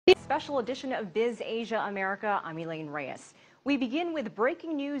special edition of Biz Asia America. I'm Elaine Reyes. We begin with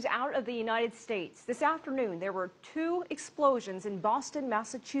breaking news out of the United States. This afternoon, there were 2 explosions in Boston,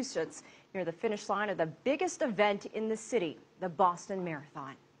 Massachusetts, near the finish line of the biggest event in the city, the Boston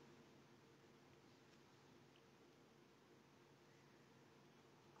Marathon.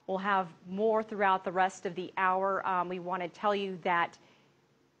 We'll have more throughout the rest of the hour. We want to tell you that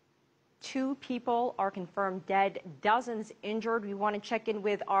 2 people are confirmed dead, dozens injured. We want to check in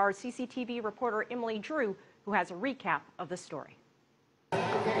with our CCTV reporter, Emily Drew, who has a recap of the story.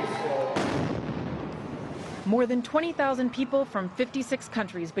 More than 20,000 people from 56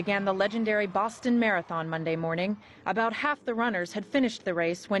 countries began the legendary Boston Marathon Monday morning. About half the runners had finished the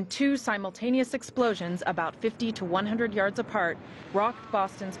race when 2 simultaneous explosions, about 50 to 100 yards apart, rocked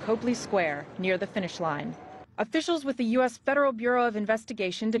Boston's Copley Square near the finish line. Officials with the U.S. Federal Bureau of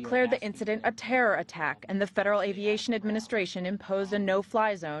Investigation declared the incident a terror attack, and the Federal Aviation Administration imposed a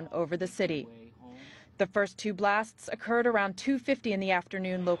no-fly zone over the city. The first 2 blasts occurred around 2:50 in the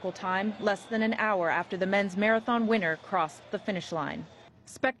afternoon local time, less than an hour after the men's marathon winner crossed the finish line.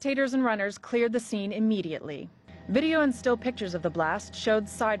 Spectators and runners cleared the scene immediately. Video and still pictures of the blast showed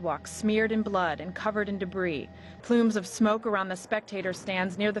sidewalks smeared in blood and covered in debris. Plumes of smoke around the spectator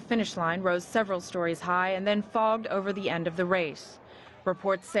stands near the finish line rose several stories high and then fogged over the end of the race.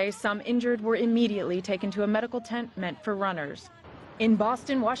 Reports say some injured were immediately taken to a medical tent meant for runners. In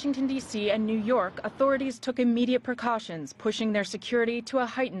Boston, Washington, D.C., and New York, authorities took immediate precautions, pushing their security to a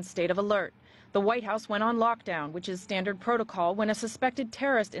heightened state of alert. The White House went on lockdown, which is standard protocol when a suspected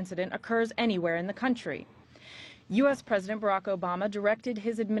terrorist incident occurs anywhere in the country. U.S. President Barack Obama directed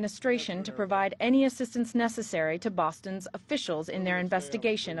his administration to provide any assistance necessary to Boston's officials in their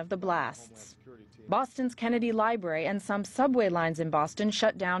investigation of the blasts. Boston's Kennedy Library and some subway lines in Boston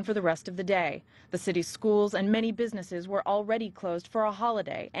shut down for the rest of the day. The city's schools and many businesses were already closed for a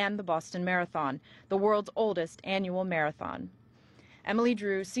holiday and the Boston Marathon, the world's oldest annual marathon. Emily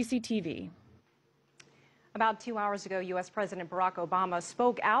Drew, CCTV. About 2 hours ago, U.S. President Barack Obama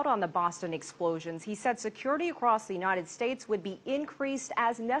spoke out on the Boston explosions. He said security across the United States would be increased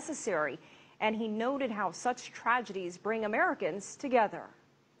as necessary, and he noted how such tragedies bring Americans together.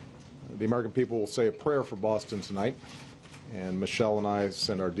 The American people will say a prayer for Boston tonight, and Michelle and I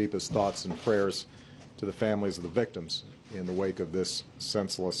send our deepest thoughts and prayers to the families of the victims in the wake of this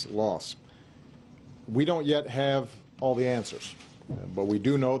senseless loss. We don't yet have all the answers, but we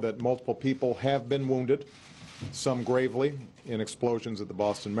do know that multiple people have been wounded, some gravely, in explosions at the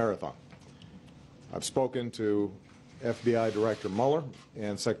Boston Marathon. I've spoken to FBI Director Mueller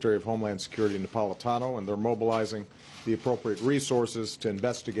and Secretary of Homeland Security Napolitano, and they're mobilizing the appropriate resources to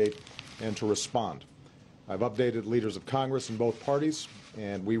investigate and to respond. I've updated leaders of Congress in both parties,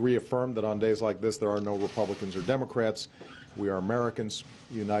 and we reaffirm that on days like this there are no Republicans or Democrats. We are Americans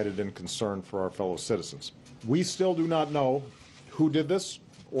united in concern for our fellow citizens. We still do not know who did this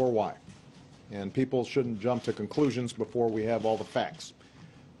or why, and people shouldn't jump to conclusions before we have all the facts.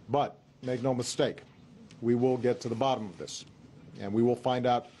 But make no mistake, we will get to the bottom of this, and we will find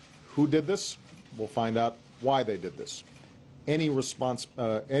out who did this. We'll find out why they did this. Any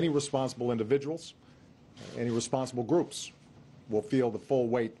responsible individuals, any responsible groups will feel the full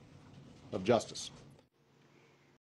weight of justice.